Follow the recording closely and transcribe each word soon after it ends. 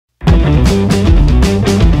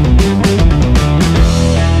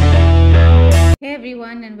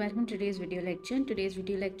welcome to today's video lecture. In today's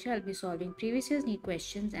video lecture, I'll be solving previous year's NEET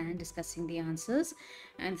questions and discussing the answers.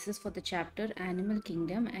 And this is for the chapter Animal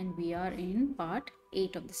Kingdom, and we are in part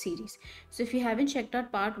 8 of the series. So if you haven't checked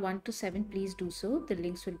out part 1 to 7, please do so. The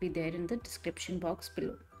links will be there in the description box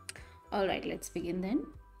below. Alright, let's begin then.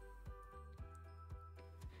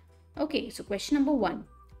 Okay, so question number 1.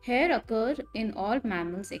 Hair occur in all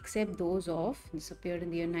mammals except those of, this appeared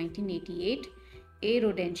in the year 1988, A.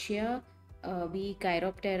 Rodentia, B.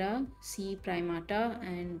 Chiroptera, C. Primata,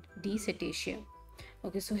 and D. Cetacea.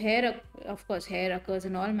 Okay, so hair, of course, hair occurs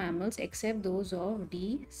in all mammals except those of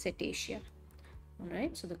D. Cetacea.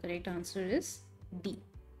 Alright, so the correct answer is D.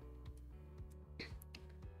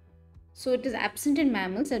 So it is absent in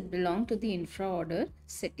mammals that belong to the infraorder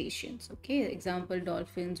cetaceans. Okay, example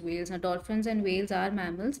dolphins, whales. Now dolphins and whales are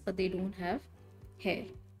mammals, but they don't have hair.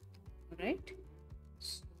 Alright,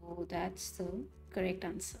 so that's the correct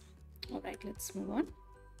answer. Alright, let's move on.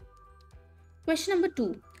 Question number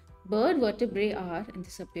 2. Bird vertebrae are, and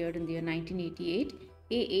this appeared in the year 1988,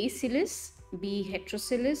 A. Acilus, B.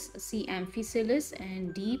 Heterocilus, C. Amphicilus,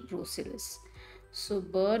 and D. Procilus. So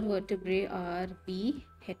bird vertebrae are B.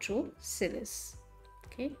 Heterocilus.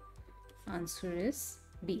 Okay, answer is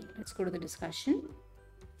B. Let's go to the discussion.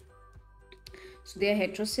 So they are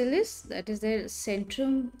heterocilus, that is their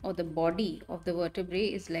centrum or the body of the vertebrae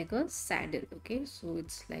is like a saddle. Okay, so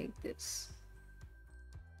it's like this.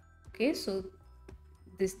 Okay, so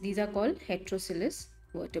these are called heterocilus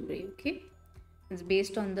vertebrae. Okay, it's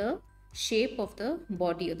based on the shape of the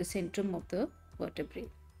body or the centrum of the vertebrae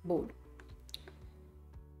board.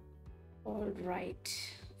 All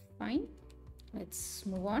right, fine. Let's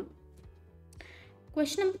move on.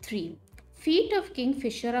 Question number 3. Feet of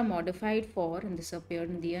kingfisher are modified for, and this appeared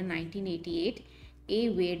in the year 1988, A.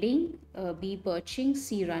 Wading, B. Perching,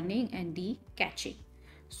 C. Running, and D. Catching.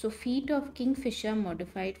 So feet of kingfisher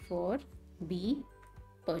modified for B.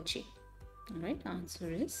 Perching. Alright,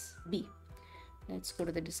 answer is B. Let's go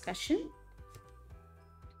to the discussion.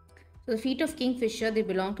 So the feet of kingfisher, they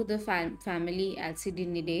belong to the family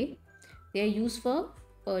Alcedinidae. They are used for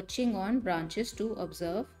perching on branches to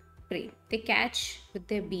observe prey. They catch with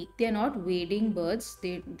their beak. They are not wading birds.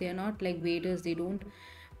 They are not like waders. They don't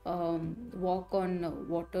walk on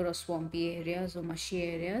water or swampy areas or mushy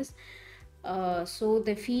areas. So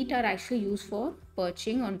the feet are actually used for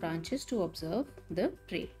perching on branches to observe the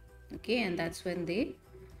prey. Okay, and that's when they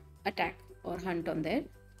attack or hunt on their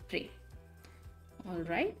prey. All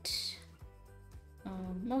right.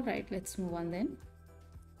 All right, let's move on then.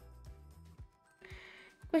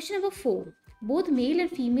 Question number 4. Both male and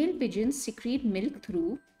female pigeons secrete milk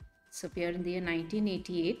through, it's appeared in the year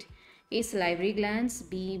 1988, A. Salivary glands,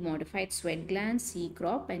 B. Modified sweat glands, C.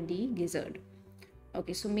 Crop, and D. Gizzard.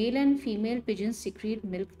 Okay, so male and female pigeons secrete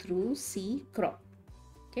milk through C. Crop.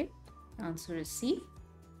 Okay, answer is C.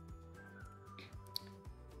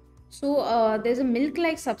 So there's a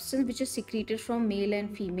milk-like substance which is secreted from male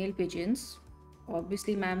and female pigeons.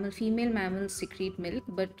 Obviously female mammals secrete milk,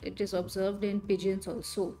 but it is observed in pigeons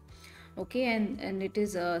also. Okay, and it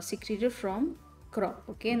is secreted from crop.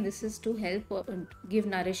 Okay, and this is to help give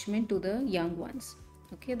nourishment to the young ones.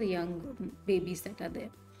 Okay, the young babies that are there.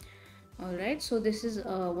 All right, so this is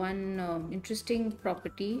one interesting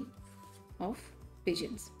property of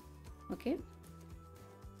pigeons. Okay,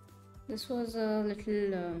 this was a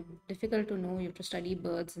little difficult to know. You have to study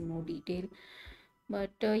birds in more detail.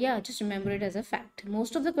 But yeah, just remember it as a fact.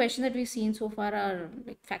 Most of the questions that we've seen so far are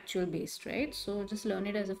like factual based, right? So just learn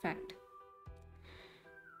it as a fact.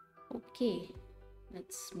 Okay,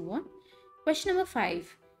 let's move on. Question number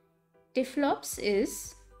 5. Typhlops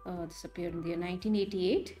is, this appeared in the year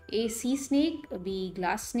 1988, A. Sea snake, B.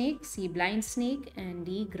 Glass snake, C. Blind snake, and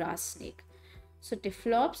D. Grass snake. So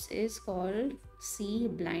Typhlops is called C.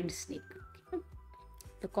 Blind snake. Okay.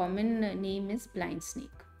 The common name is blind snake.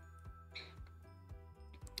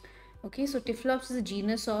 Okay, so Typhlops is a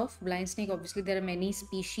genus of blind snake. Obviously, there are many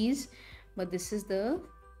species, but this is the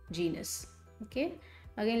genus. Okay,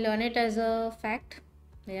 again, learn it as a fact.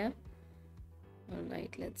 Yeah. All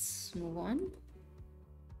right, let's move on.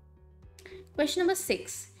 Question number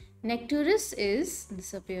 6. Necturus is,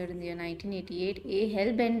 this appeared in the year 1988, A.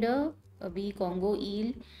 Hellbender, B. Congo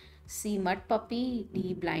eel, C. Mud puppy,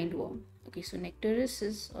 D. Blind worm. Okay, so Necturus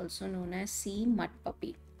is also known as C. Mud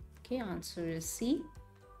puppy. Okay, answer is C.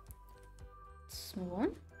 Let's move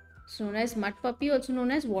on. So known as mud puppy, also known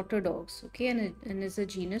as water dogs. Okay, and is a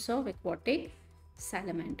genus of aquatic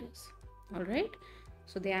salamanders. All right,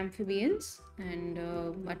 so the amphibians, and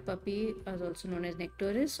mud puppy is also known as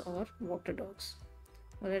nectaris or water dogs.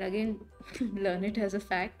 All right, again, learn it as a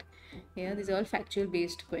fact. Yeah, these are all factual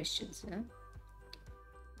based questions. Yeah.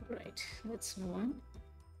 Right, let's move on.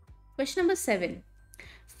 Question number 7.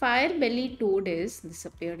 Fire-bellied toad is, this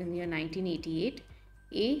appeared in the year 1988,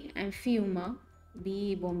 A. Amphiuma,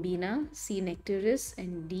 B. Bombina, C. Nectaris,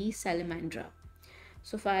 and D. Salamandra.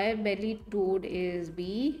 So fire-bellied toad is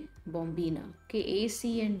B. Bombina. Okay, A,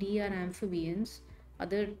 C, and D are amphibians,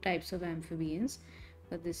 other types of amphibians,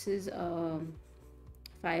 but this is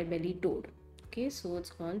fire-bellied toad. Okay, so it's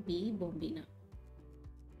called B. Bombina.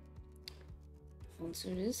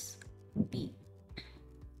 Answer is B.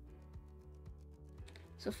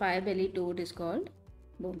 So fire-bellied toad is called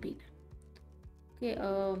Bombina. Okay,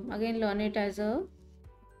 again learn it as a,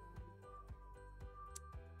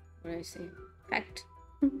 what do I say, fact.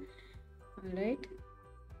 Alright,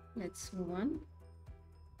 let's move on.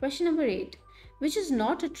 Question number 8. Which is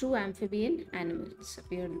not a true amphibian animal? This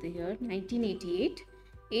appeared in the year 1988.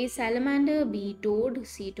 A. Salamander, B. Toad,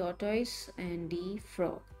 C. Tortoise, and D.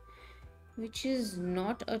 Frog. Which is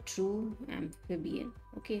not a true amphibian?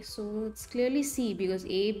 Okay, so it's clearly C, because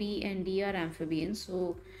A, B, and D are amphibians.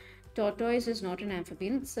 So tortoise is not an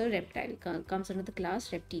amphibian, it's a reptile. Comes under the class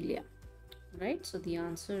Reptilia. Right, so the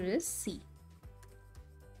answer is C.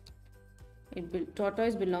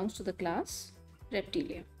 Tortoise belongs to the class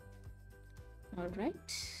Reptilia. All right,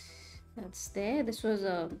 that's there. This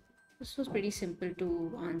was pretty simple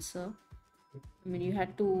to answer. I mean, you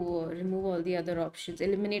had to remove all the other options,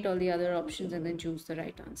 eliminate all the other options, and then choose the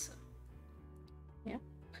right answer. Yeah,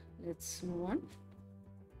 let's move on.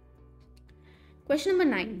 Question number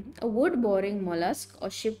 9. A wood-boring mollusk or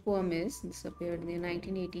shipworm is, this appeared in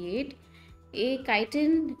 1988, A.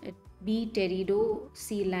 chitin, B. pterido,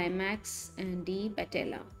 C. limax, and D.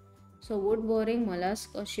 patella. So wood-boring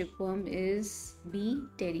mollusk or shipworm is B.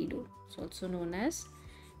 pterido. It's also known as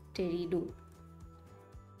pterido.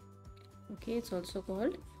 Okay, it's also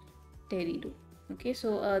called pterido. Okay,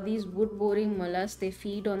 so these wood-boring mollusks, they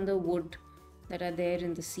feed on the wood that are there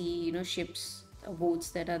in the sea, ships, boats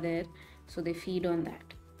that are there. So they feed on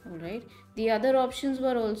that. All right. The other options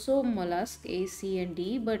were also mollusk A, C, and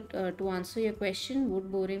D. But to answer your question,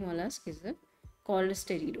 wood-boring mollusk is called as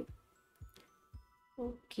pterido.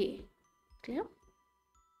 Okay, clear?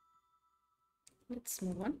 Let's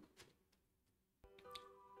move on.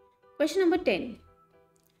 Question number 10.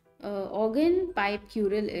 Organ pipe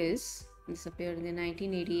curule is, this appeared in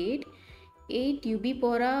 1988, A.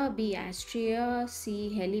 tubipora, B. astrea,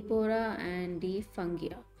 C. helipora, and D.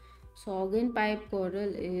 fungia. So organ pipe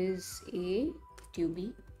coral is A.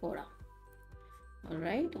 tubipora.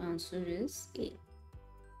 Alright, answer is A.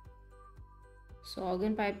 So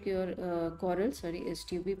organ pipe coral is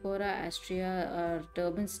tubipora, astrea are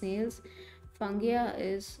turban snails, fungia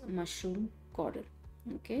is mushroom coral.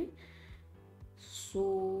 Okay,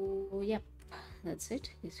 so yep, that's it.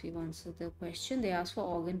 Yes, we've answered the question. They asked for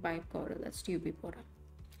organ pipe coral, that's tubipora.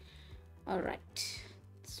 Alright,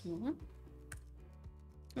 let's move on.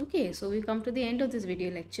 Okay, so we've come to the end of this video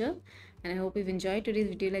lecture, and I hope you've enjoyed today's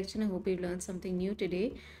video lecture, and I hope you've learned something new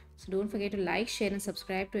today. So don't forget to like, share, and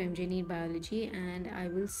subscribe to MJ NEET Biology, and I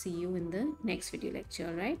will see you in the next video lecture.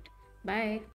 Alright, bye.